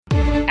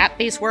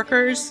app-based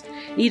workers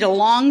need a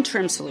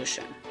long-term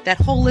solution that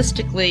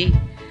holistically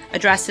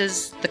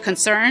addresses the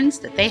concerns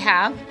that they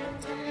have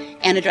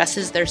and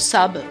addresses their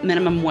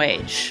sub-minimum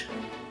wage.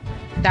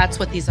 That's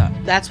what these are.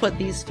 That's what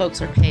these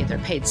folks are paid. They're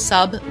paid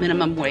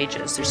sub-minimum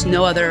wages. There's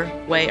no other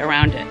way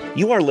around it.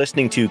 You are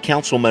listening to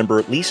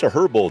Councilmember Lisa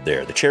Herbold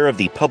there, the chair of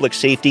the Public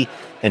Safety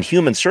and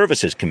Human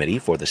Services Committee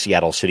for the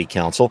Seattle City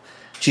Council.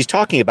 She's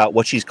talking about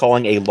what she's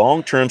calling a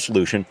long-term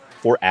solution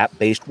for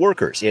app-based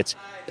workers. It's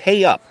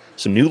Pay Up,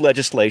 some new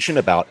legislation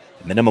about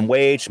minimum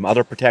wage, some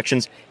other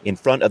protections in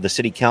front of the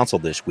City Council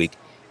this week.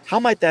 How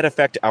might that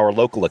affect our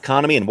local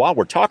economy? And while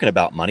we're talking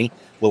about money,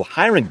 will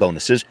hiring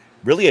bonuses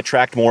really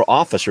attract more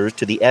officers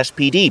to the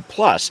SPD?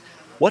 Plus,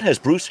 what has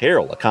Bruce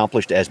Harrell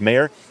accomplished as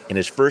mayor in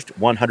his first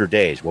 100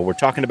 days? Well, we're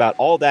talking about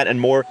all that and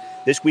more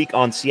this week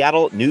on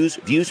Seattle News,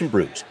 Views, and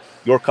Brews,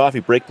 your coffee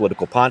break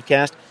political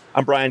podcast.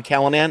 I'm Brian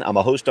Callanan. I'm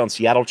a host on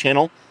Seattle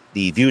Channel.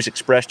 The views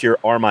expressed here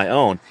are my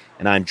own,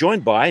 and I'm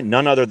joined by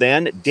none other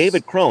than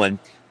David Crowan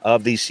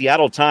of the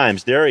Seattle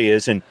Times. There he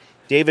is. And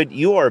David,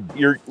 you're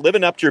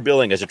living up to your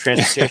billing as a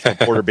transportation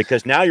reporter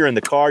because now you're in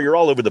the car. You're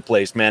all over the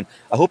place, man.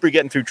 I hope you're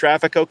getting through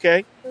traffic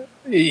okay.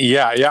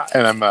 Yeah.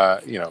 And I'm,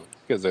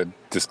 as a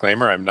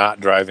disclaimer, I'm not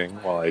driving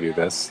while I do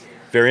this.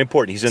 Very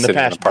important. He's in the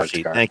passenger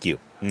seat. Car. Thank you.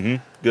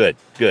 Good.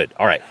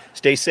 All right.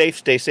 Stay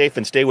safe,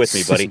 and stay with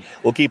me, buddy.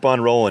 We'll keep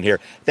on rolling here.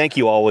 Thank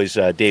you always,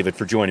 David,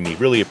 for joining me.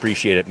 Really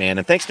appreciate it, man.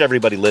 And thanks to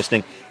everybody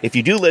listening. If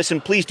you do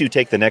listen, please do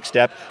take the next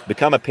step.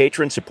 Become a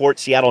patron. Support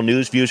Seattle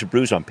News, Views, and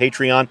Brews on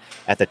Patreon.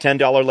 At the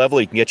 $10 level,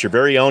 you can get your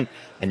very own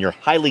and your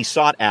highly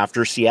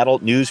sought-after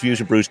Seattle News, Views,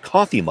 and Brews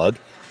coffee mug.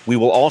 We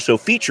will also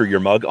feature your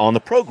mug on the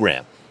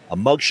program. A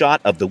mugshot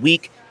of the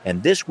week.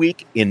 And this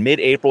week, in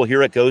mid-April,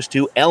 here it goes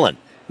to Ellen,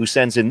 who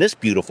sends in this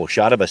beautiful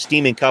shot of a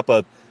steaming cup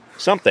of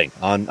something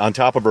on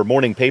top of her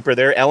morning paper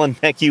there. Ellen,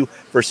 thank you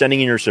for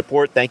sending in your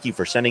support. Thank you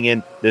for sending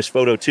in this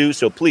photo, too.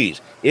 So please,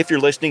 if you're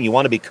listening, you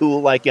want to be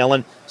cool like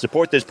Ellen,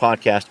 support this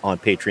podcast on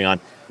Patreon.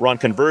 We're on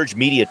Converge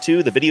Media,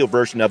 too. The video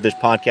version of this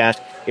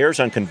podcast airs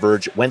on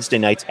Converge Wednesday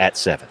nights at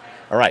 7.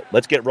 All right,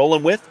 let's get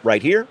rolling with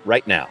right here,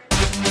 right now.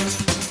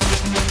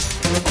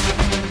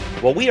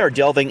 Well, we are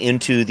delving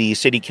into the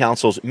City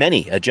Council's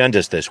many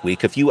agendas this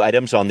week. A few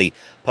items on the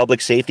Public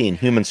Safety and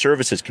Human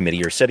Services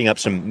Committee are setting up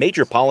some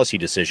major policy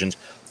decisions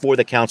for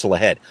the council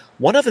ahead.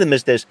 One of them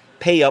is this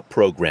Pay Up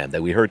program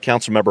that we heard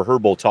Councilmember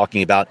Herbold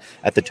talking about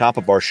at the top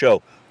of our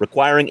show,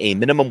 requiring a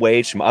minimum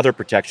wage, some other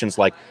protections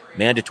like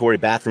mandatory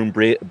bathroom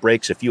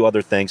breaks, a few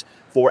other things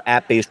for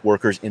app-based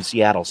workers in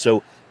Seattle.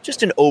 So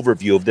just an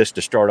overview of this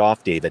to start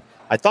off, David.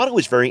 I thought it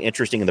was very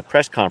interesting in the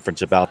press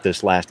conference about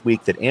this last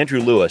week that Andrew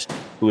Lewis,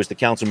 who is the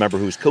council member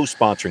who's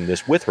co-sponsoring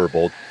this with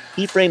Herbold,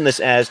 he framed this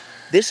as,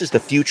 this is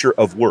the future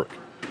of work.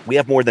 We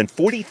have more than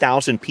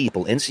 40,000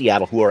 people in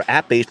Seattle who are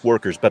app-based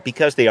workers, but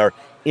because they are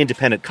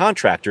independent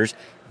contractors,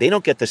 they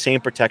don't get the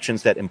same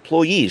protections that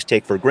employees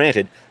take for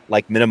granted,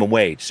 like minimum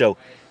wage. So,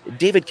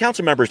 David,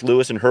 council members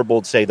Lewis and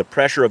Herbold say the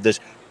pressure of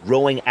this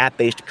growing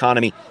app-based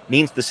economy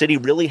means the city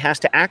really has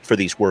to act for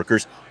these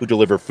workers who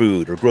deliver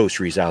food or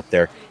groceries out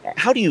there.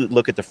 How do you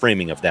look at the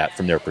framing of that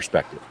from their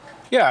perspective?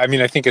 Yeah, I mean,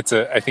 I think it's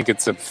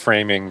a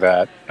framing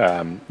that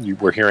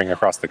we're hearing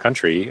across the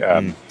country.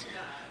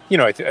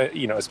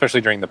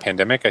 Especially during the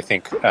pandemic, I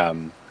think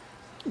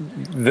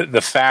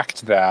the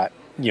fact that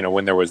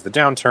when there was the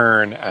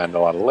downturn and a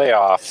lot of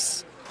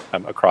layoffs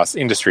across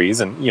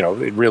industries, and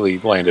it really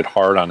landed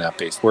hard on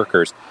app-based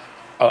workers.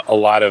 A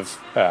lot of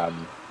a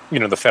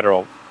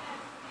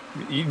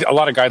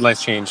lot of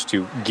guidelines changed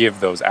to give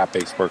those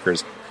app-based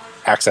workers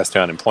access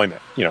to unemployment,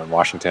 in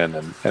Washington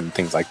and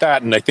things like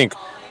that. And I think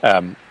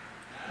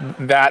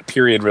that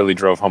period really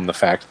drove home the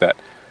fact that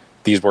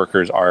these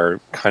workers are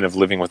kind of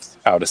living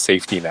without a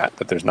safety net,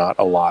 that there's not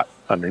a lot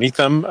underneath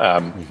them.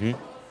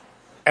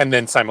 And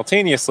then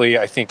simultaneously,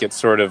 I think it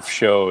sort of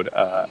showed,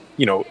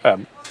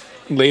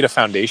 laid a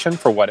foundation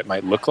for what it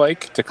might look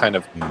like to kind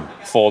of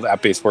fold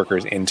app-based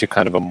workers into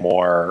kind of a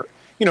more,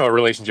 a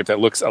relationship that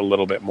looks a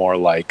little bit more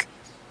like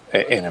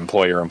an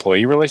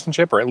employer-employee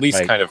relationship, or at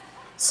least kind of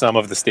some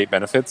of the state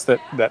benefits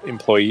that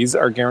employees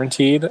are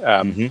guaranteed.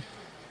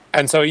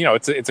 And so,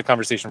 it's a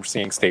conversation we're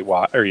seeing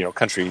statewide or,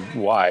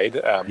 countrywide.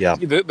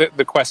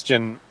 The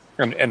question,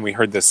 and we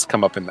heard this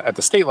come up at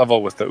the state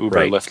level with the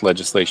Uber Lyft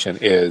legislation,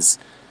 is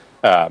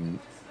are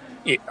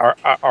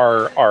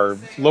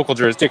local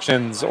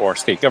jurisdictions or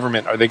state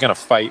government, are they going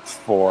to fight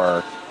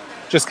for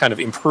just kind of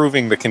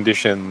improving the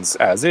conditions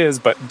as is,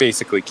 but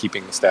basically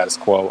keeping the status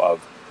quo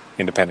of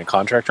independent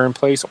contractor in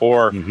place?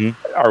 Or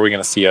are we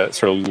going to see a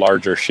sort of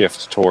larger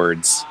shift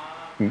towards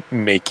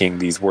making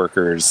these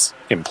workers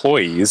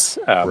employees?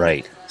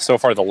 So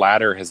far, the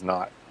latter has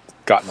not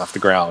gotten off the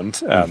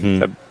ground.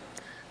 That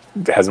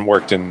hasn't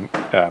worked in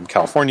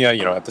California,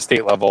 at the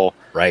state level.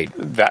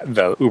 That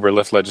the Uber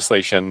Lyft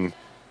legislation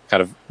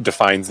kind of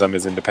defines them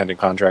as independent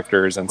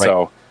contractors. And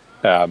so,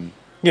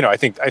 I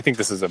think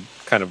this is a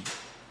kind of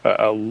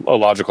a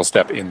logical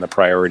step in the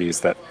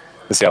priorities that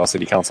the Seattle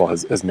City Council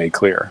has made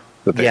clear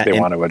that they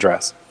want to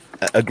address.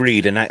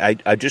 Agreed. And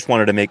I just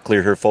wanted to make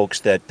clear here, folks,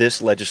 that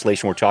this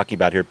legislation we're talking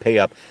about here, Pay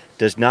Up,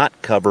 does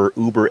not cover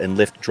Uber and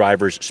Lyft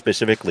drivers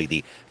specifically.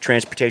 The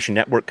transportation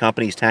network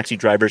companies, taxi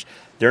drivers,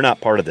 they're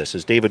not part of this.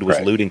 As David was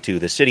alluding to,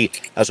 the city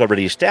has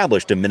already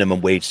established a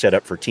minimum wage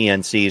setup for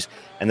TNCs,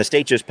 and the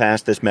state just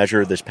passed this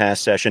measure this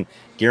past session,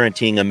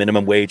 guaranteeing a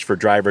minimum wage for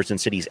drivers in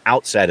cities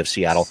outside of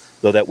Seattle,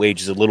 though that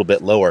wage is a little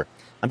bit lower.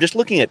 I'm just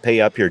looking at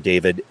Pay Up here,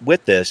 David.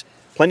 With this,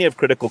 plenty of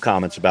critical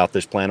comments about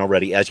this plan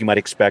already, as you might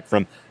expect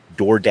from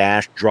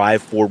DoorDash,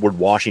 Drive Forward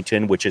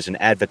Washington, which is an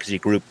advocacy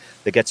group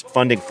that gets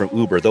funding from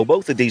Uber, though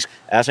both of these,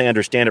 as I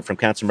understand it from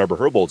Councilmember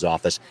Herbold's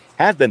office,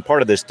 have been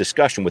part of this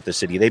discussion with the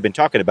city. They've been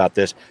talking about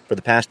this for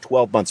the past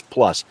 12 months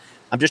plus.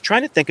 I'm just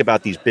trying to think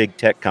about these big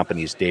tech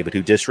companies, David,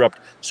 who disrupt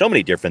so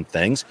many different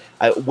things.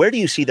 Where do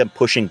you see them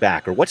pushing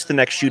back, or what's the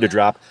next shoe to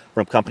drop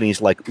from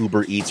companies like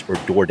Uber Eats or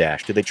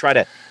DoorDash? Do they try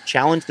to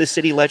challenge the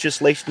city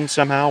legislation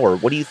somehow, or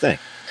what do you think?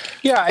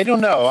 Yeah, I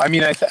don't know. I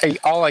mean,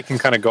 all I can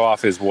kind of go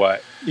off is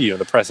what,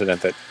 the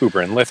precedent that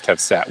Uber and Lyft have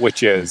set,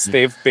 which is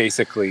they've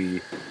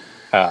basically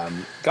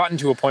gotten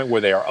to a point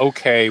where they are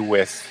okay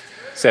with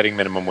setting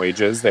minimum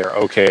wages. They're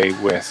okay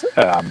with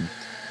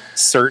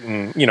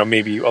certain,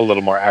 maybe a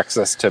little more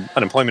access to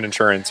unemployment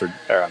insurance or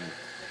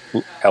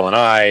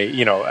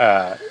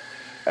L&I.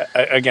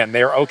 Again,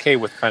 they're okay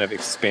with kind of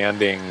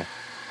expanding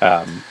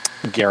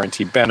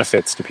guaranteed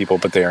benefits to people,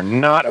 but they are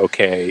not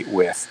okay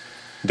with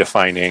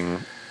defining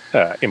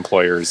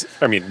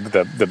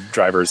the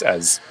drivers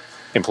as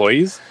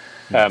employees.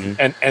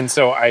 And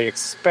so I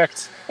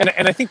expect,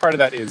 and I think part of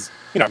that is,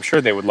 I'm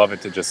sure they would love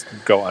it to just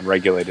go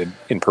unregulated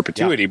in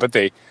perpetuity, but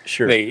they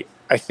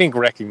I think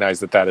recognize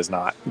that is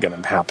not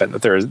going to happen,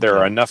 that there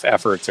are enough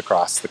efforts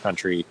across the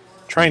country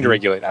trying to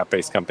regulate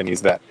app-based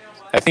companies that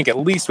I think at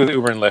least with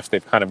Uber and Lyft,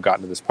 they've kind of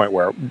gotten to this point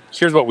where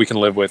here's what we can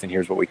live with and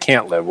here's what we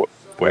can't live with.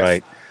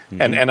 Right.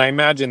 And I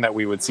imagine that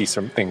we would see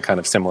something kind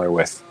of similar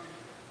with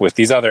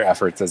these other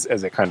efforts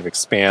as it kind of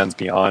expands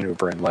beyond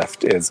Uber and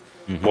Lyft is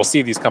we'll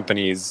see these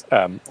companies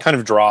kind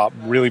of draw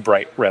really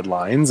bright red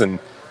lines and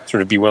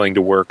sort of be willing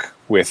to work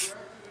with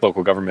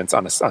local governments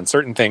on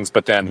certain things.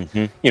 But then,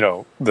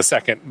 the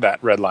second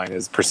that red line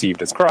is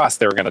perceived as crossed,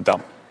 they're going to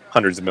dump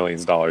hundreds of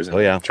millions of dollars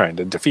in trying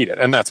to defeat it.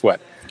 And that's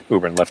what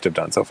Uber and Lyft have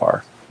done so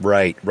far.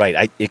 Right.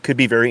 It could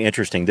be very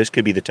interesting. This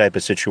could be the type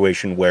of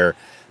situation where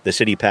the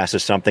city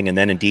passes something and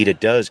then indeed it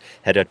does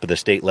head up to the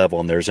state level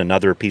and there's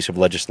another piece of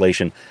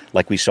legislation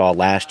like we saw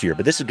last year.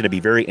 But this is going to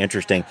be very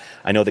interesting.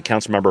 I know that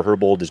Councilmember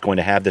Herbold is going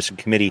to have this in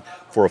committee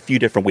for a few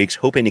different weeks,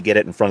 hoping to get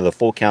it in front of the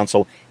full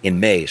council in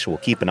May. So we'll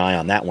keep an eye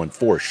on that one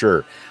for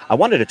sure. I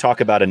wanted to talk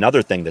about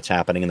another thing that's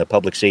happening in the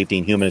Public Safety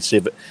and Human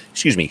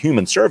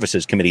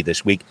Services Committee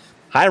this week.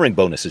 Hiring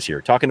bonuses here.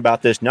 Talking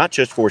about this not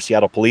just for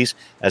Seattle Police,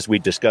 as we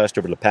discussed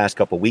over the past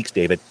couple of weeks,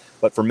 David,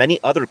 but for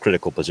many other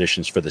critical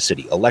positions for the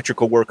city.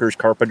 Electrical workers,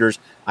 carpenters,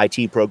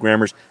 IT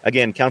programmers.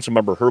 Again,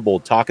 Councilmember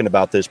Herbold talking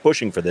about this,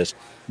 pushing for this,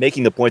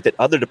 making the point that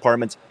other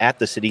departments at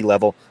the city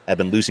level have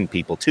been losing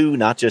people too,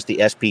 not just the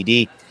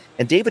SPD.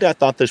 And David, I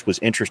thought this was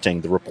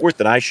interesting. The report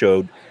that I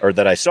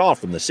saw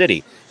from the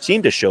city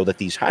seemed to show that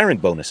these hiring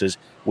bonuses,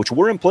 which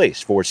were in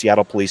place for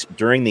Seattle Police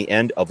during the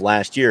end of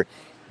last year,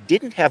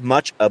 didn't have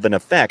much of an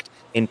effect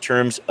in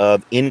terms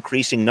of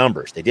increasing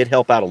numbers. They did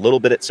help out a little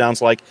bit, it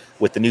sounds like,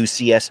 with the new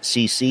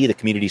CSCC, the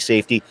Community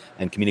Safety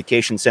and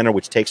Communication Center,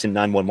 which takes in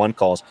 911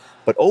 calls.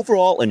 But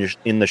overall,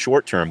 in the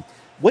short term,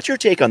 what's your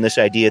take on this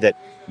idea that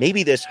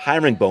maybe this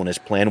hiring bonus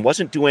plan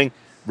wasn't doing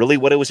really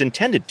what it was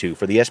intended to,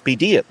 for the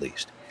SPD at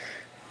least?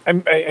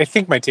 I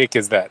think my take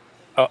is that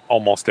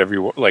almost a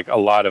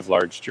lot of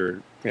large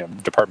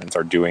departments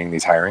are doing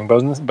these hiring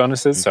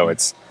bonuses, so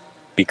it's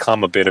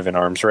become a bit of an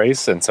arms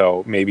race. And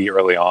so maybe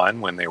early on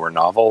when they were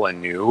novel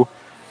and new,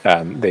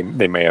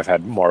 they may have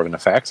had more of an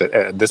effect.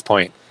 At this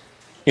point,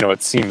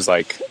 it seems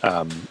like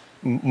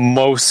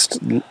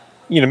most,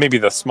 maybe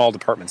the small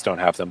departments don't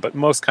have them, but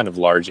most kind of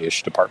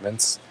large-ish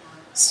departments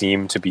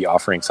seem to be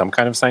offering some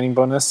kind of signing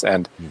bonus.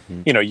 And,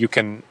 you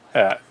can,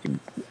 at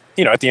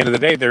the end of the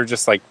day, they're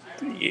just like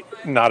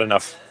not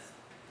enough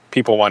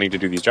people wanting to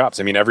do these jobs.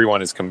 I mean,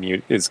 everyone is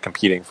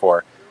competing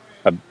for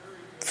a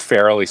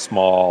fairly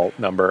small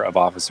number of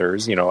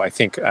officers. I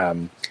think,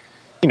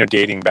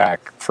 dating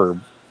back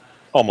for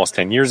almost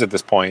 10 years at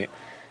this point,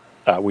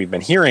 we've been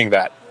hearing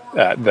that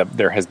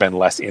there has been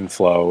less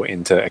inflow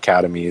into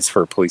academies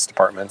for police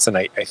departments. And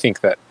I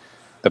think that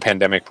the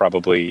pandemic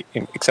probably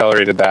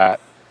accelerated that.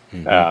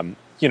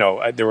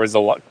 There was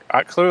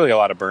clearly a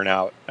lot of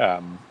burnout,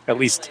 at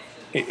least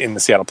in the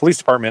Seattle Police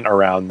Department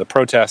around the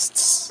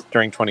protests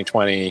during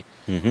 2020.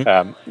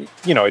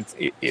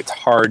 It's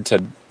hard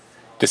to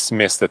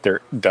dismiss that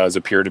there does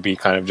appear to be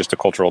kind of just a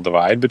cultural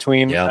divide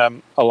between a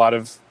lot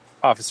of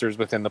officers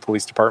within the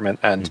police department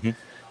and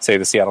say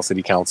the Seattle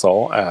City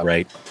Council.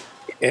 Right.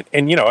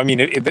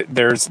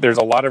 There's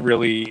a lot of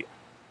really,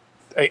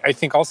 I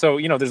think also,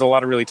 there's a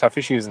lot of really tough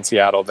issues in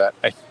Seattle that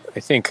I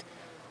think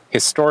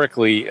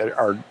historically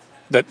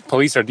that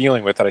police are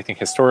dealing with, that I think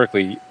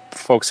historically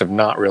folks have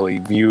not really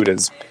viewed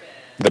as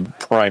the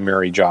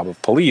primary job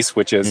of police,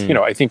 which is,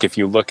 I think if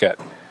you look at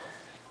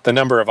the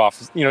number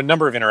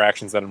of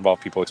interactions that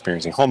involve people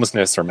experiencing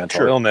homelessness or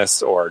mental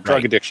illness or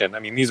drug addiction. I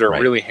mean, these are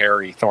really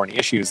hairy, thorny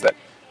issues that,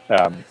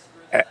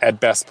 at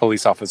best,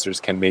 police officers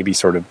can maybe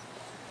sort of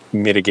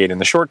mitigate in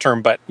the short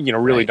term, but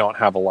really don't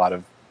have a lot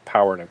of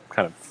power to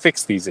kind of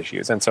fix these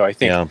issues. And so I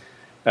think,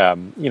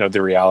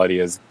 the reality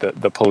is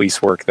the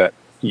police work that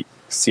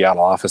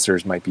Seattle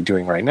officers might be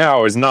doing right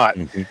now is not,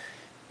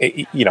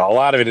 a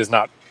lot of it is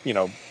not,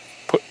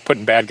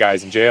 putting bad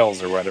guys in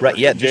jails or whatever. Right.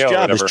 Yeah. This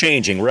job is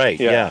changing. Right.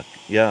 Yeah.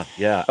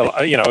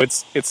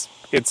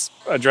 It's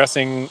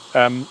addressing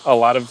a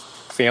lot of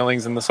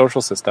failings in the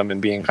social system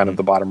and being kind of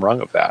the bottom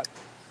rung of that.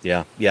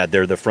 Yeah,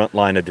 they're the front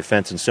line of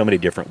defense in so many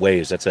different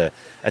ways. That's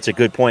a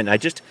good point.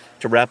 And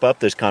to wrap up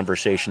this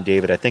conversation,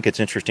 David, I think it's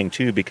interesting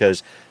too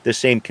because this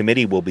same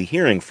committee will be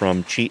hearing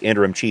from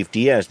Interim Chief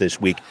Diaz this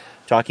week,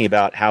 talking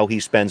about how he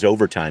spends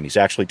overtime. He's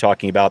actually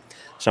talking about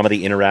some of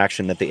the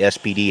interaction that the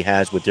SPD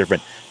has with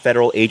different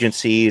federal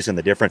agencies and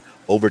the different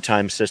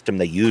overtime system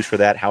they use for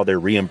that, how they're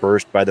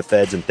reimbursed by the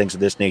feds and things of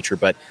this nature.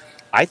 But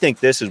I think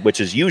which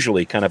is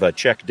usually kind of a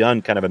check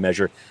done kind of a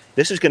measure,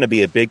 this is going to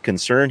be a big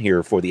concern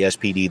here for the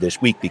SPD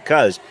this week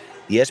because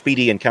the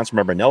SPD and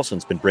Councilmember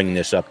Nelson's been bringing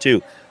this up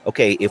too.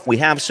 Okay, if we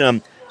have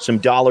some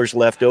dollars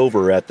left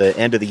over at the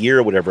end of the year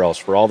or whatever else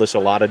for all this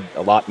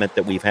allotment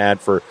that we've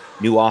had for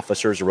new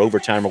officers or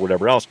overtime or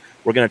whatever else,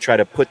 we're going to try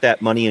to put that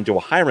money into a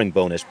hiring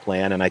bonus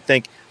plan. And I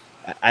think,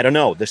 I don't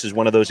know, this is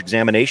one of those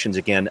examinations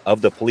again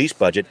of the police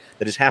budget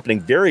that is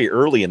happening very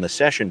early in the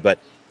session, but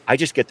I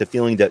just get the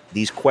feeling that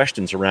these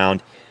questions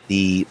around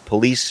the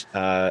police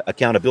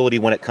accountability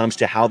when it comes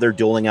to how they're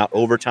doling out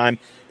overtime,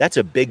 that's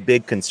a big,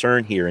 big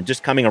concern here. And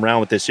just coming around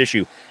with this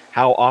issue,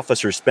 how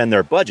officers spend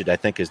their budget, I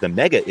think is the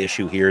mega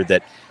issue here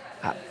that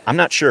I'm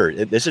not sure.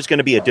 This is going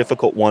to be a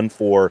difficult one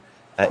for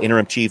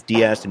Interim Chief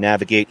Diaz to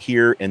navigate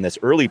here in this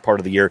early part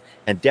of the year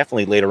and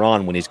definitely later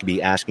on when he's going to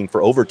be asking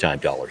for overtime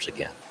dollars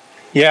again.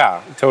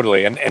 Yeah,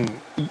 totally. And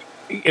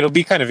it'll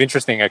be kind of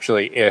interesting,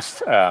 actually,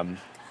 if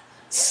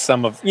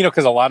some of,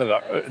 because a lot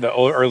of the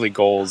early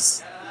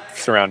goals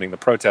surrounding the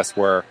protests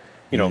were,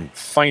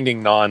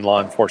 finding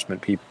non-law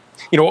enforcement people.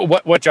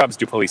 What jobs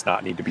do police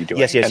not need to be doing?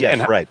 Yes,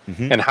 right.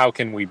 And how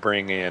can we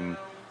bring in,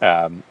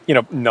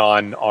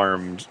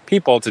 non-armed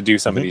people to do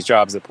some of these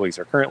jobs that police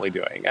are currently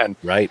doing? And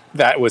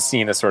that was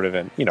seen as sort of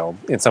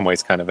in some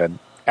ways kind of an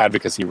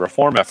advocacy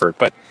reform effort.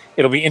 But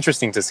it'll be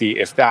interesting to see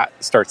if that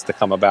starts to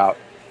come about,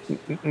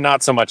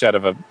 not so much out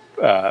of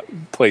a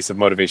place of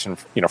motivation,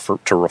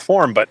 to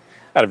reform, but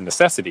out of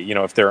necessity.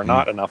 If there are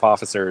not enough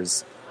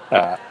officers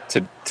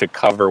to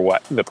cover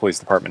what the police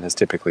department has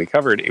typically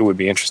covered, it would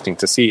be interesting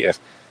to see if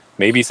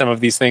maybe some of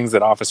these things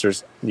that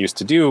officers used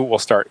to do will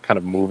start kind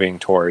of moving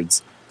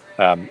towards,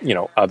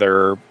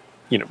 other,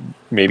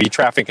 maybe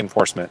traffic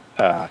enforcement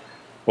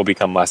will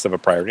become less of a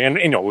priority.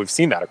 And, we've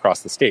seen that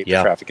across the state.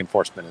 Yeah. Traffic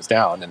enforcement is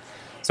down. And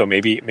so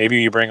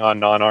maybe you bring on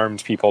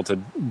non-armed people to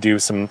do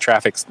some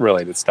traffic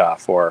related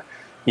stuff or,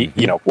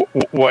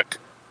 what.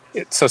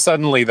 So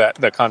suddenly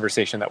the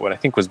conversation that what I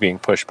think was being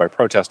pushed by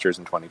protesters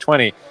in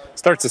 2020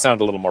 starts to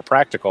sound a little more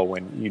practical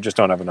when you just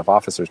don't have enough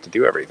officers to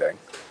do everything.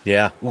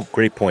 Yeah, well,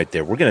 great point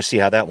there. We're going to see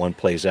how that one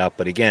plays out.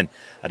 But again,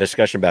 a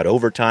discussion about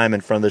overtime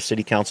in front of the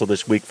city council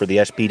this week for the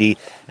SPD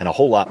and a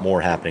whole lot more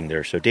happening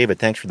there. So David,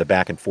 thanks for the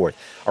back and forth.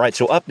 All right,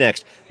 so up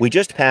next, we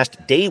just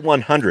passed day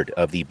 100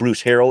 of the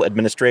Bruce Harrell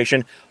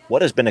administration.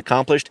 What has been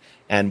accomplished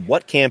and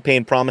what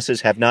campaign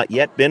promises have not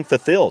yet been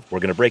fulfilled?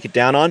 We're going to break it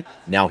down on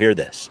Now Hear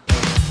This.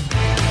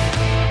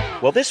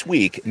 Well, this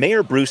week,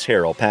 Mayor Bruce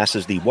Harrell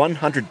passes the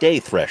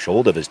 100-day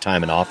threshold of his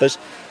time in office,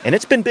 and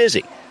it's been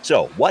busy.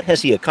 So, what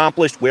has he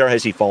accomplished? Where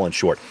has he fallen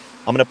short?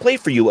 I'm going to play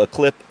for you a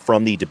clip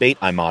from the debate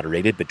I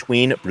moderated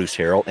between Bruce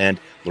Harrell and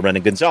Lorena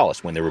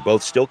Gonzalez when they were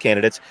both still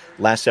candidates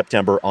last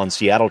September on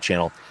Seattle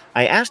Channel.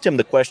 I asked him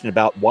the question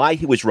about why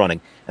he was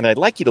running, and I'd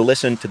like you to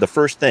listen to the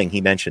first thing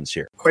he mentions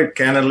here. Quite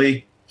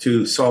candidly,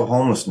 to solve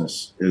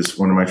homelessness is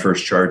one of my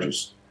first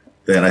charges.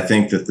 That I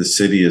think that the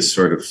city is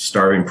sort of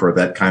starving for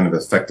that kind of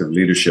effective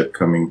leadership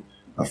coming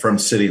from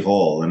City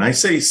Hall. And I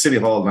say City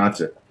Hall not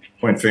to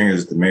point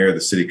fingers at the mayor, the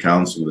city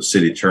council, the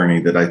city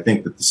attorney, that I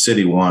think that the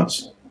city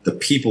wants, the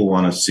people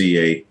want to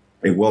see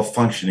a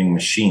well-functioning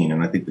machine.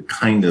 And I think the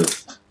kind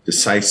of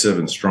decisive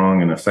and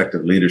strong and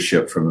effective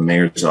leadership from the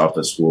mayor's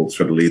office will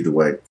sort of lead the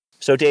way.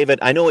 So, David,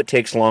 I know it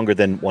takes longer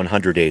than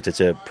 100 days. It's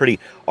a pretty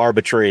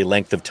arbitrary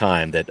length of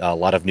time that a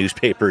lot of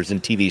newspapers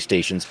and TV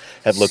stations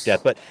have looked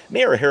at. But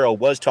Mayor Harrell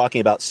was talking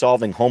about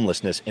solving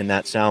homelessness in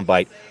that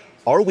soundbite.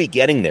 Are we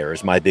getting there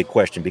is my big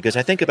question, because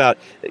I think about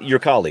your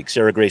colleague,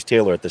 Sarah Grace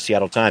Taylor at the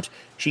Seattle Times.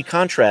 She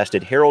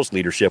contrasted Harrell's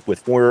leadership with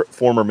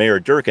former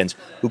Mayor Durkins,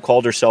 who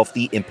called herself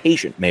the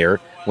impatient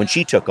mayor when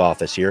she took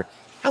office here.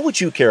 How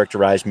would you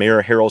characterize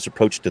Mayor Harrell's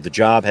approach to the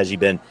job? Has he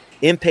been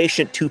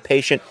impatient, too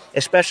patient,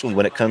 especially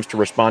when it comes to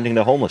responding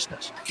to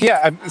homelessness?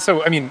 Yeah,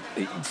 so, I mean,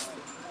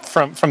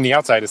 from the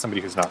outside, as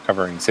somebody who's not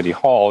covering City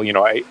Hall,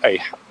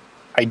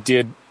 I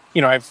did,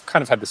 I've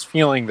kind of had this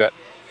feeling that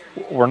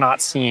we're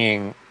not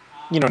seeing,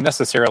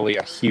 necessarily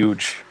a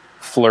huge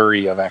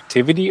flurry of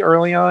activity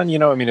early on.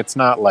 It's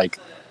not like,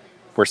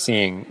 we're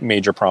seeing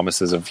major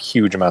promises of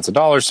huge amounts of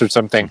dollars or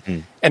something.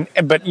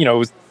 But it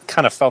was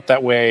kind of felt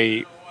that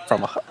way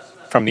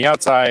from the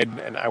outside,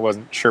 and I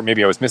wasn't sure.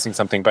 Maybe I was missing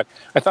something, but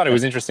I thought it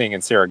was interesting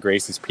in Sarah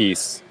Grace's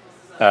piece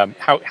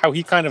how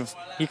he kind of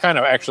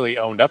actually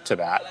owned up to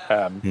that.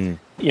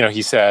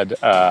 He said,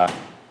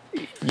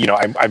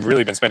 I've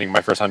really been spending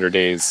my first 100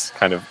 days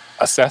kind of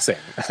assessing,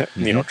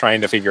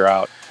 trying to figure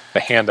out the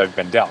hand I've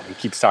been dealt. He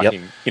keeps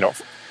talking,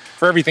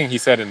 for everything he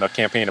said in the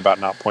campaign about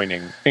not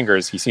pointing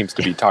fingers, he seems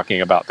to be talking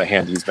about the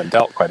hand he's been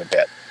dealt quite a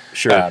bit.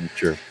 Sure.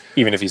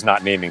 Even if he's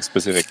not naming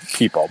specific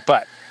people.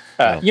 But,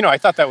 I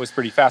thought that was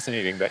pretty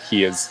fascinating that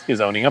he is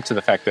owning up to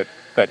the fact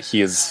that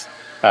he is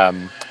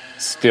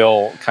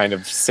still kind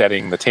of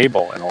setting the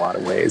table in a lot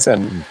of ways.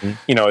 And,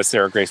 as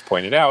Sarah Grace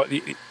pointed out,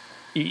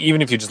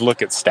 even if you just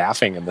look at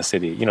staffing in the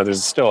city,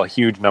 there's still a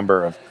huge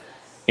number of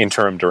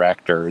interim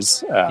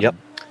directors.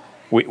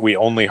 We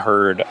only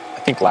heard, I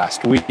think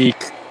last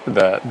week,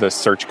 the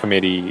search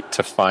committee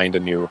to find a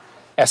new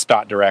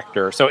SDOT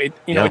director. So it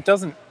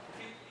doesn't,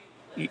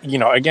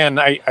 again,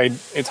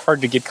 it's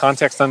hard to get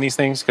context on these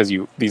things because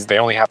they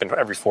only happen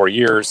every 4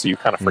 years. So you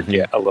kind of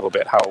forget a little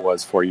bit how it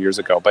was 4 years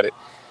ago. But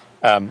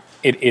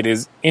it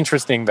is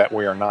interesting that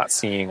we are not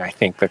seeing, I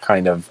think, the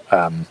kind of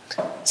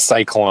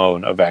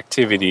cyclone of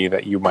activity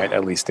that you might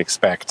at least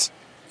expect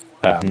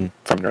from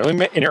an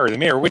early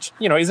mayor, which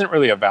isn't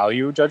really a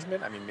value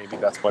judgment. I mean, maybe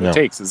that's what it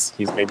takes. Is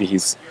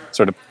he's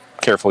sort of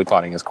carefully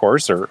plotting his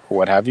course or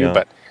what have you.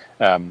 But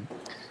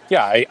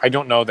I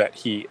don't know that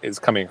he is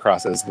coming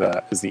across as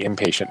the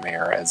impatient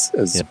mayor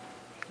as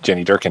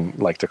Jenny Durkan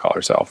liked to call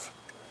herself.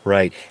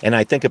 Right. And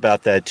I think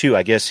about that, too.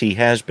 I guess he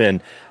has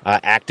been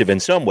active in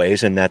some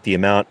ways in that the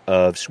amount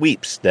of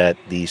sweeps that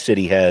the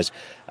city has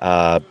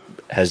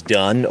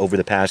done over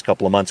the past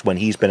couple of months when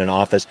he's been in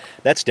office,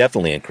 that's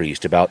definitely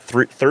increased, about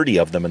 30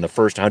 of them in the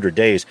first 100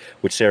 days,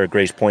 which Sarah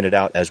Grace pointed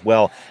out as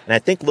well. And I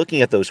think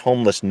looking at those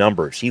homeless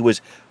numbers, he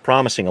was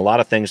promising a lot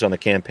of things on the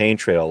campaign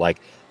trail, like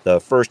the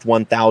first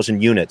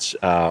 1,000 units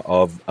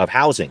of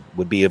housing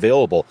would be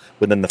available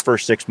within the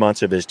first 6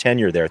 months of his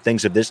tenure there,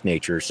 things of this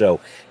nature. So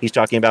he's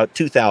talking about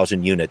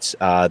 2,000 units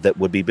that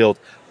would be built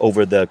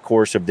over the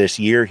course of this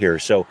year here.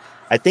 So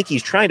I think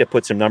he's trying to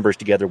put some numbers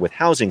together with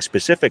housing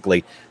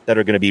specifically that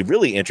are going to be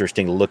really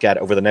interesting to look at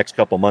over the next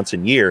couple months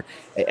and year.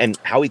 And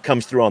how he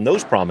comes through on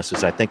those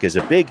promises, I think, is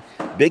a big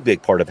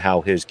part of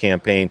how his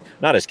campaign,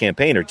 not his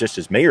campaign or just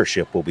his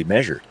mayorship, will be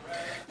measured.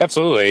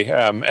 Absolutely.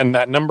 And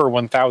that number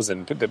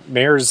 1,000,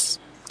 the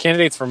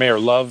candidates for mayor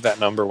love that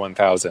number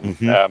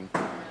 1,000. I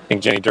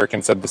think Jenny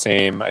Durkan said the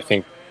same. I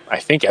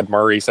think Ed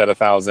Murray said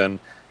 1,000.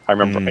 I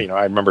remember,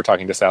 I remember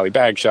talking to Sally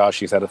Bagshaw.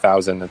 She said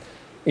 1,000.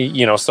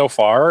 And, so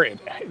far,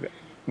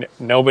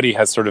 nobody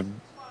has sort of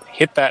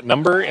hit that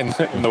number in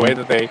the way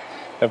that they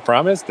have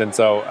promised. And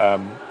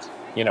so,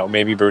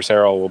 maybe Bruce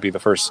Harrell will be the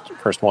first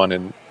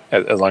one,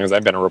 as long as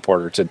I've been a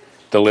reporter, to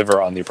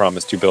deliver on the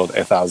promise to build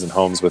 1,000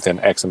 homes within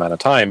X amount of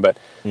time. But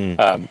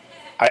I'm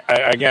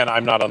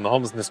not on the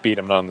homelessness beat.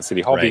 I'm not on the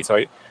city hall beat.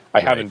 So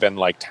I haven't been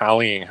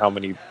tallying how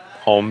many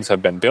homes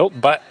have been built,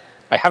 but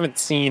I haven't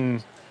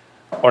seen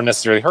or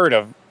necessarily heard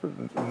of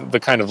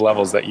the kind of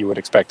levels that you would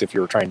expect if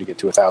you were trying to get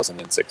to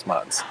 1,000 in 6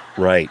 months.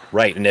 Right.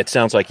 And it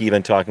sounds like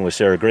even talking with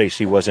Sarah Grace,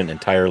 she wasn't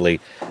entirely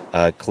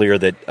clear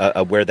that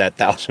where that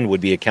 1,000 would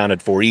be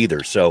accounted for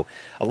either. So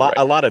a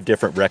lot of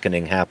different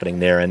reckoning happening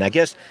there. And I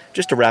guess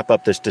just to wrap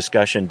up this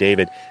discussion,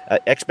 David,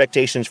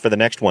 expectations for the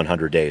next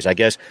 100 days. I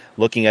guess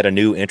looking at a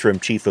new interim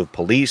chief of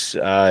police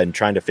and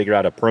trying to figure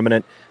out a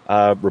permanent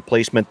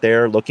replacement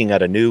there, looking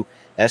at a new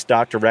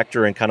SDOT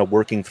director and kind of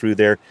working through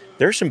there.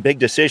 There's some big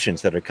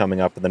decisions that are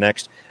coming up in the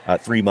next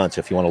 3 months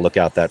if you want to look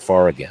out that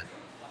far again.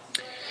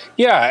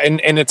 Yeah,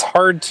 and it's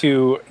hard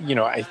to,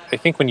 I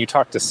think when you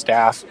talk to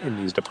staff in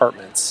these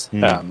departments,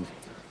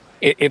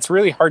 it's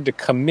really hard to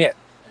commit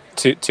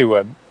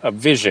to a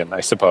vision,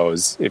 I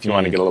suppose, if you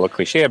want to get a little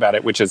cliche about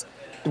it, which is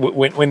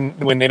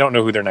when they don't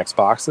know who their next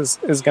boss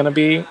is going to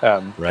be.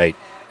 Right.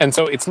 And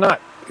so it's not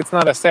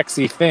a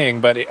sexy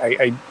thing, but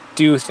I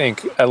do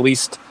think at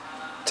least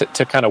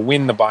to kind of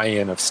win the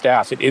buy-in of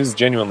staff, it is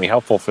genuinely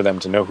helpful for them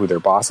to know who their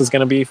boss is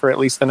going to be for at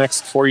least the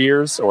next 4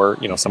 years or,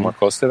 somewhere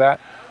close to that.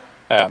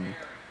 And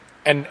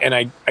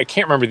I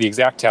can't remember the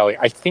exact tally.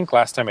 I think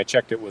last time I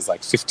checked, it was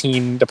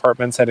 15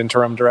 departments had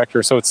interim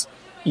directors. So it's,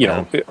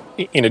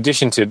 in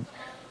addition to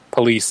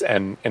police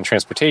and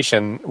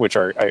transportation, which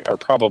are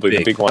probably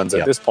the big ones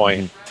at this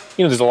point,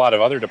 there's a lot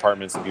of other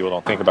departments that people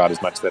don't think about as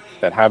much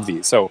that have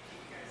these. So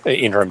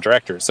interim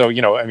directors. So,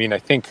 I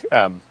think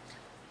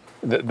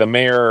the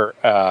mayor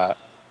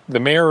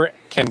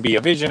can be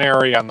a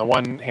visionary on the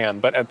one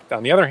hand, but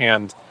on the other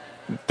hand,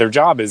 their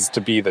job is to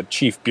be the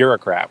chief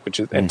bureaucrat, which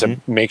is and to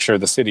make sure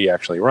the city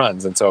actually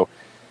runs. And so,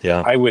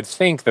 I would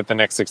think that the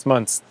next 6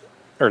 months,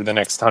 or the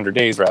next 100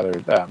 days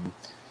rather,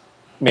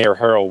 Mayor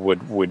Harrell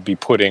would be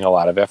putting a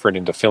lot of effort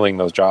into filling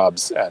those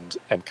jobs and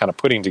kind of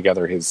putting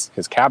together his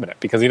cabinet,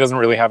 because he doesn't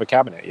really have a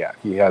cabinet yet.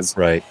 He has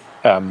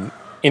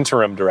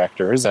interim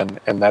directors, and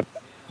that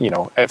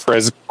for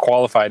as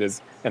qualified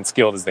and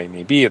skilled as they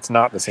may be, it's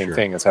not the same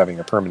thing as having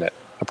a permanent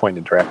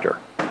appointed director.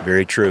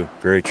 Very true.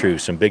 Very true.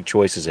 Some big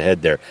choices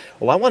ahead there.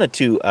 Well, I wanted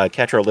to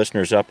catch our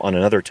listeners up on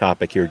another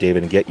topic here,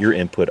 David, and get your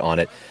input on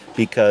it,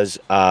 because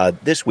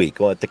this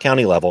week, at the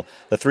county level,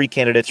 the 3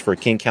 candidates for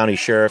King County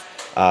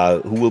Sheriff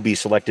who will be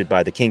selected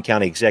by the King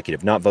County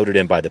Executive, not voted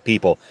in by the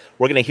people,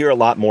 we're going to hear a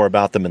lot more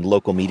about them in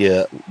local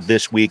media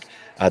this week.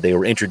 They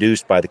were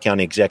introduced by the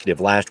county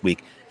executive last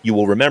week. You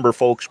will remember,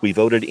 folks, we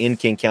voted in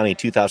King County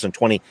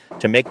 2020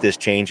 to make this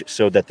change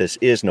so that this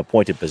is an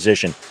appointed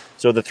position.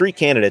 So the 3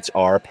 candidates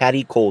are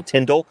Patty Cole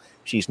Tyndall.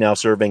 She's now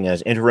serving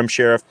as interim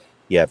sheriff.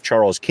 You have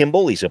Charles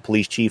Kimball. He's a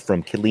police chief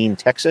from Killeen,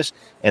 Texas.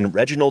 And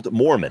Reginald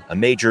Moorman, a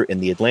major in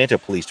the Atlanta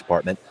Police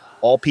Department.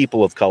 All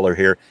people of color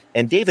here.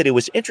 And David, it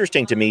was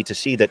interesting to me to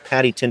see that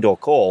Patty Tyndall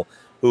Cole,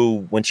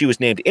 who, when she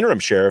was named interim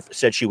sheriff,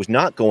 said she was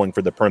not going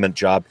for the permanent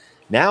job.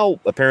 Now,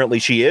 apparently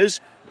she is.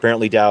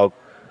 Apparently Dow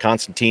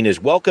Constantine is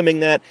welcoming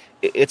that.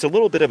 It's a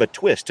little bit of a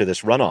twist to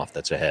this runoff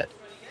that's ahead.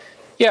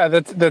 Yeah,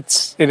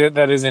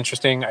 that is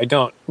interesting. I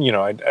don't,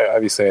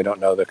 obviously I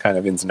don't know the kind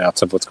of ins and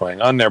outs of what's going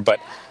on there, but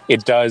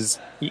it does,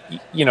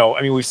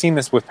 we've seen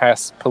this with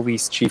past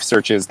police chief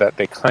searches that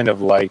they kind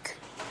of like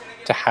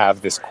to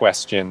have this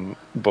question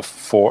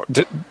before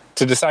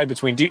to decide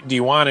between do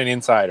you want an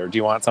insider, do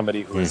you want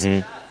somebody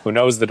who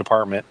knows the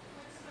department,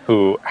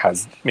 who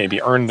has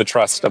maybe earned the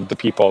trust of the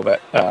people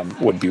that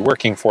would be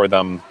working for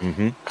them,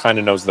 kind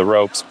of knows the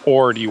ropes,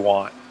 or do you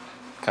want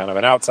kind of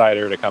an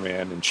outsider to come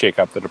in and shake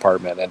up the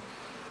department? And,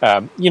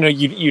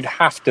 you'd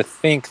have to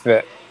think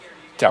that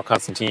Dow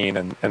Constantine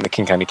and the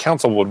King County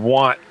Council would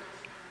want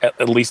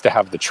at least to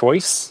have the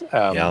choice.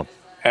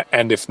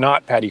 And if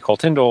not Patty Cole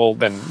Tyndall,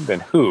 then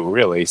who,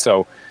 really?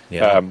 So,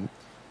 and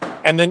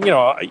then,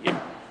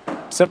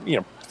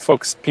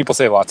 folks, people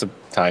say lots of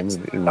times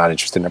they're not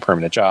interested in a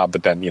permanent job,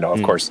 but then,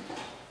 of course,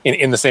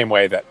 in the same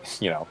way that,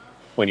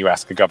 when you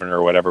ask a governor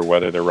or whatever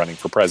whether they're running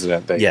for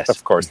president, they,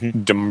 of course,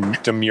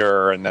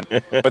 demur, and then,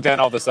 but then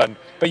all of a sudden,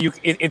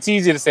 it's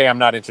easy to say I'm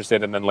not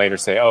interested, and then later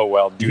say, oh,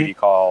 well, duty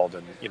called,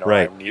 and,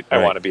 I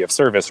want to be of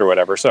service or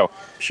whatever. So,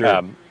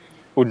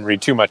 wouldn't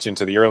read too much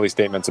into the early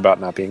statements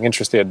about not being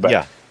interested,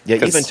 but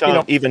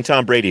even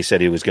Tom Brady said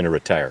he was going to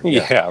retire.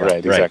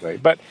 Exactly.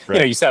 But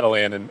you settle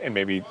in, and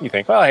maybe you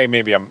think, well, hey,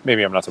 maybe I'm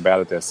not so bad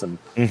at this, and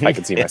I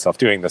can see myself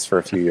doing this for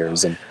a few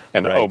years, and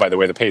oh, by the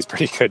way, the pay's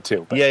pretty good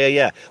too. But.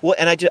 Well,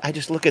 and I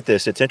just look at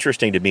this. It's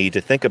interesting to me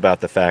to think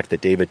about the fact that,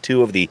 David,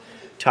 2 of the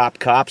top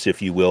cops,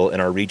 if you will, in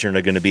our region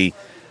are going to be,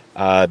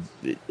 I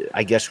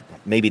guess,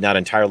 maybe not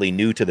entirely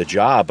new to the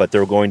job, but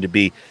they're going to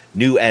be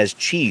new as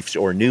chiefs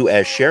or new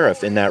as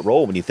sheriff in that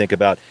role. When you think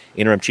about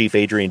interim chief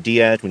Adrian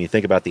Diaz, when you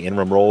think about the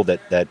interim role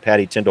that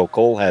Patty Tyndall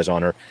Cole has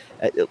on her,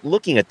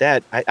 looking at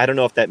that, I don't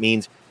know if that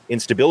means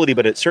instability,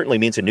 but it certainly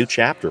means a new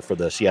chapter for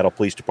the Seattle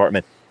Police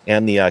Department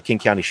and the King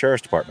County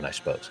Sheriff's Department, I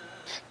suppose.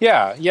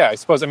 Yeah, I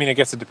suppose. I mean, I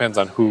guess it depends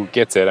on who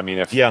gets it. I mean,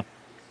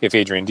 if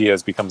Adrian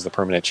Diaz becomes the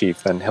permanent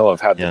chief, then he'll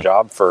have had the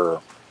job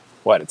for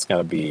it's going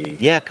to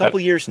be... a couple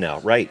years now,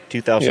 right?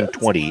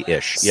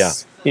 2020-ish,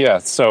 Yeah,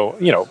 so,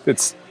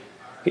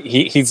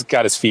 he's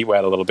got his feet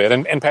wet a little bit.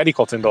 And Patty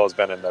Cole Tyndall has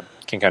been in the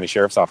King County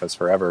Sheriff's Office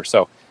forever,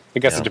 so I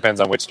guess it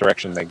depends on which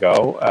direction they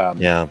go.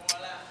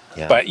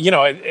 But,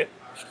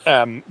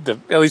 at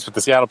least with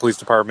the Seattle Police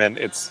Department,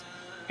 it's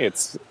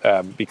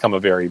become a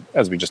very,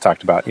 as we just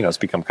talked about, it's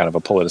become kind of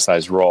a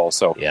politicized role.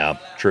 So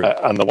true.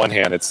 On the one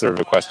hand, it's sort of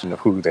a question of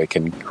who they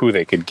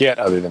could get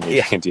other than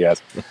Adrian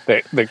Diaz.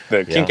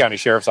 The King County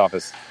Sheriff's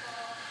Office,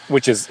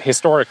 which is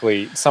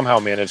historically somehow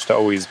managed to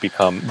always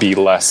be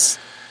less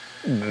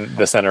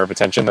the center of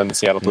attention than the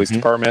Seattle Police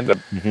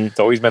Department. It's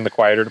always been the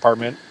quieter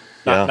department.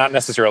 Not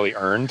necessarily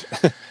earned.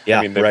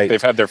 I mean,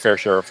 they've had their fair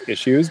share of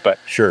issues, but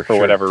for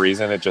whatever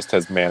reason, it just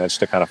has managed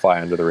to kind of fly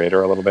under the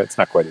radar a little bit. It's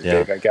not quite as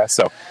big, I guess.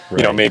 So,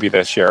 maybe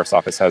the sheriff's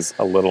office has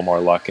a little more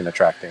luck in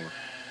attracting,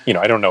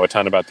 I don't know a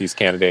ton about these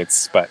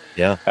candidates, but,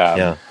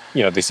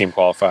 they seem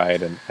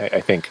qualified. And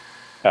I think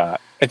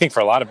for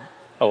a lot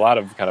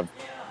of kind of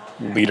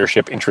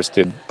leadership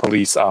interested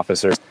police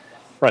officers,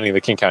 running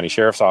the King County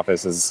Sheriff's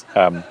Office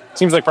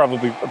seems like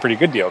probably a pretty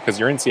good deal because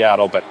you're in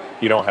Seattle, but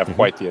you don't have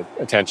quite the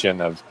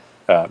attention of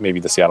maybe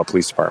the Seattle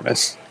Police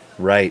Department.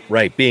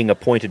 Right. Being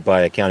appointed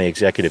by a county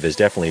executive is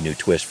definitely a new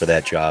twist for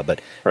that job,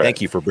 but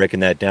thank you for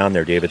breaking that down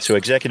there, David. So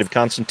Executive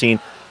Constantine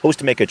hopes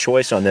to make a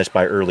choice on this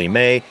by early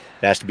May. It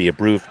has to be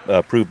approved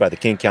by the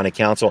King County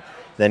Council.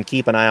 Then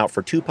keep an eye out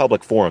for 2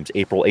 public forums,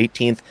 April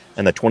 18th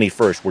and the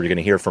 21st, where you're going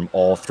to hear from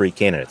all 3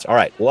 candidates. All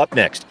right, well, up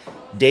next,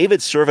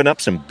 David's serving up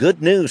some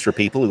good news for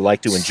people who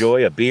like to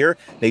enjoy a beer,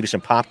 maybe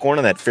some popcorn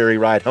on that ferry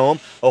ride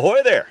home.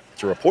 Ahoy there!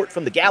 It's a report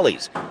from the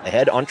galleys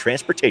ahead on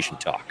Transportation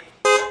Talk.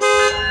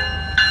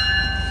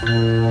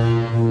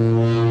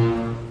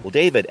 Well,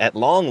 David, at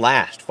long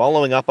last,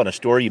 following up on a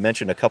story you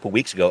mentioned a couple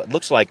weeks ago, it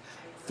looks like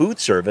food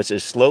service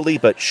is slowly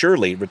but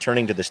surely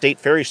returning to the state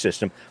ferry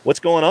system. What's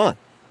going on?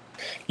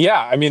 Yeah,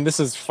 I mean, this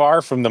is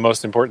far from the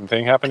most important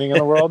thing happening in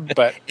the world,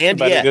 but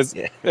yet it is,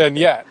 and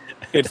yet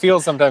it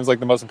feels sometimes like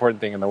the most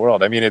important thing in the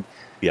world. I mean,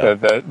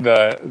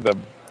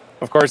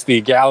 of course, the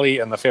galley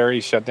and the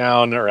ferry shut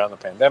down around the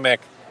pandemic.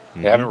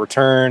 They haven't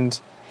returned.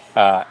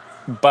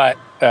 But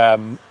they're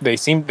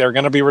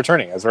going to be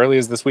returning as early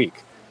as this week,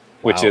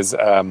 which is,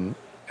 I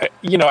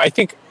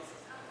think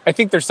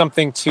there's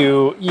something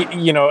to,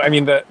 I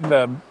mean,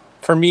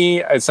 for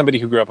me, as somebody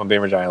who grew up on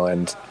Bainbridge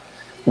Island,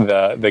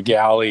 the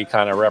galley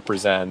kind of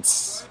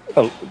represents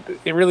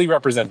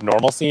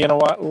normalcy in a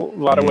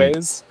lot of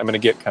ways. I'm going to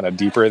get kind of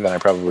deeper than I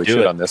probably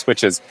should on this,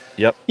 which is,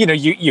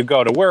 you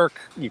go to work,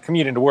 you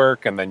commute into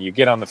work, and then you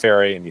get on the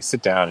ferry and you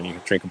sit down and you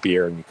drink a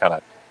beer and you kind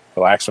of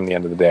relax from the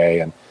end of the day.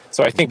 And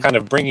so I think kind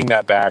of bringing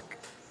that back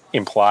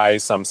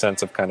implies some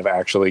sense of kind of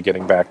actually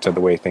getting back to the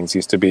way things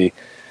used to be.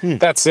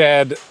 That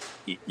said,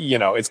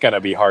 it's going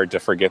to be hard to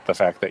forget the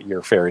fact that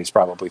your ferry's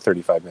probably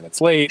 35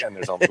 minutes late and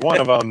there's only one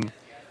of them.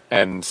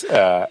 And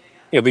at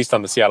least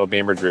on the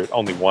Seattle-Bainbridge route,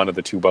 only one of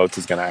the two boats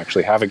is going to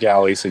actually have a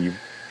galley, so you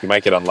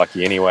might get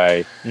unlucky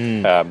anyway.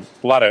 A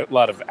lot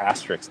of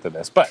asterisks to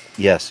this, but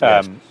yes.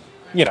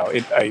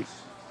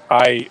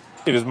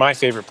 It is my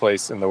favorite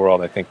place in the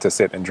world, I think, to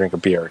sit and drink a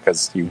beer,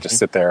 because you just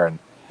sit there and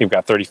you've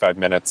got 35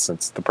 minutes.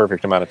 It's the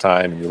perfect amount of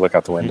time, and you look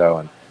out the window,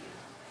 and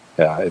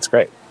it's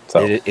great. So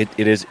it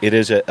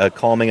is a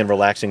calming and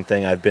relaxing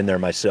thing. I've been there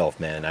myself,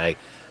 man. And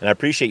I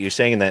appreciate you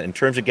saying that. In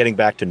terms of getting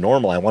back to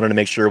normal, I wanted to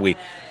make sure we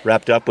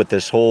wrapped up with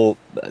this whole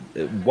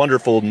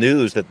wonderful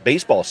news that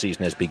baseball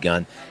season has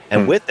begun.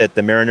 And with it,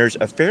 the Mariners,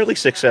 a fairly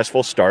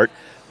successful start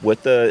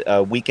with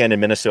the weekend in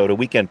Minnesota,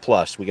 weekend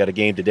plus. We got a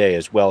game today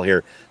as well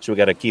here, so we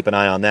got to keep an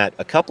eye on that.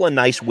 A couple of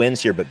nice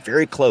wins here, but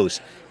very close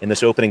in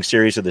this opening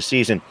series of the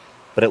season.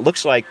 But it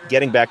looks like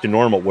getting back to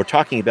normal. We're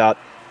talking about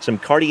some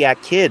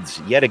cardiac kids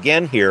yet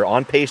again here,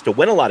 on pace to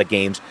win a lot of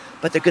games,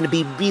 but they're going to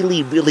be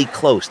really, really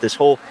close. This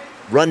whole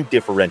run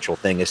differential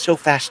thing is so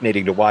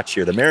fascinating to watch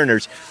here. The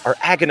Mariners are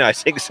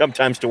agonizing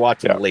sometimes to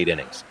watch in the late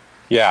innings.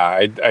 Yeah,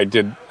 I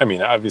did. I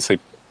mean, obviously,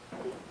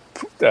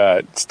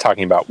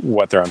 talking about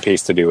what they're on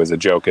pace to do is a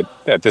joke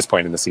at this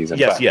point in the season.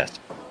 Yes.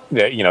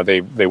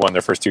 They won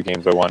their first two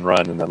games by one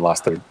run and then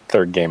lost their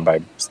third game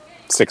by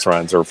 6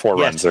 runs or 4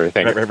 runs, or I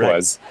think it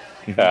was.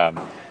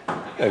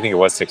 I think it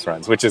was 6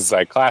 runs, which is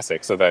like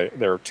classic. So they're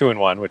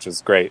 2-1, which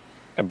is great,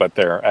 but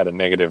they're at a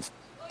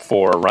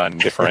 -4 run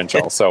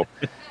differential. So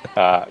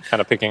kind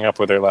of picking up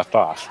where they left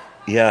off.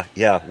 Yeah.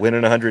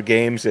 Winning 100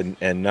 games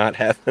and not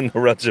having the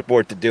run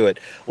support to do it.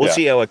 We'll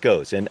see how it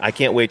goes. And I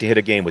can't wait to hit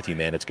a game with you,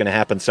 man. It's going to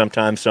happen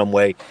sometime, some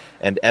way.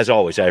 And as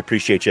always, I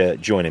appreciate you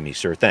joining me,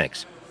 sir.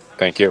 Thanks.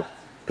 Thank you.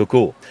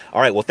 Cool.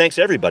 All right. Well, thanks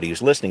to everybody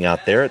who's listening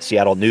out there at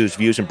Seattle News,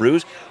 Views, and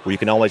Brews, where you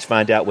can always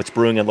find out what's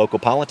brewing in local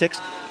politics.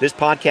 This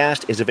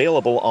podcast is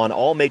available on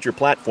all major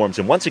platforms.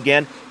 And once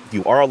again, if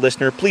you are a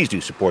listener, please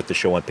do support the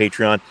show on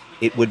Patreon.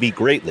 It would be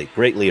greatly,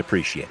 greatly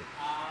appreciated.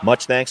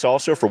 Much thanks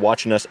also for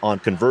watching us on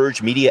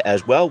Converge Media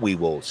as well. We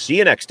will see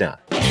you next time.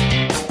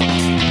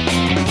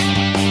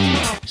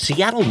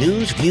 Seattle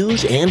News,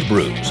 Views, and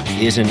Brews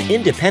is an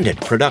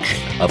independent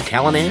production of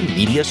Callanan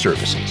Media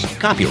Services.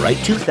 Copyright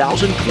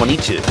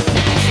 2022.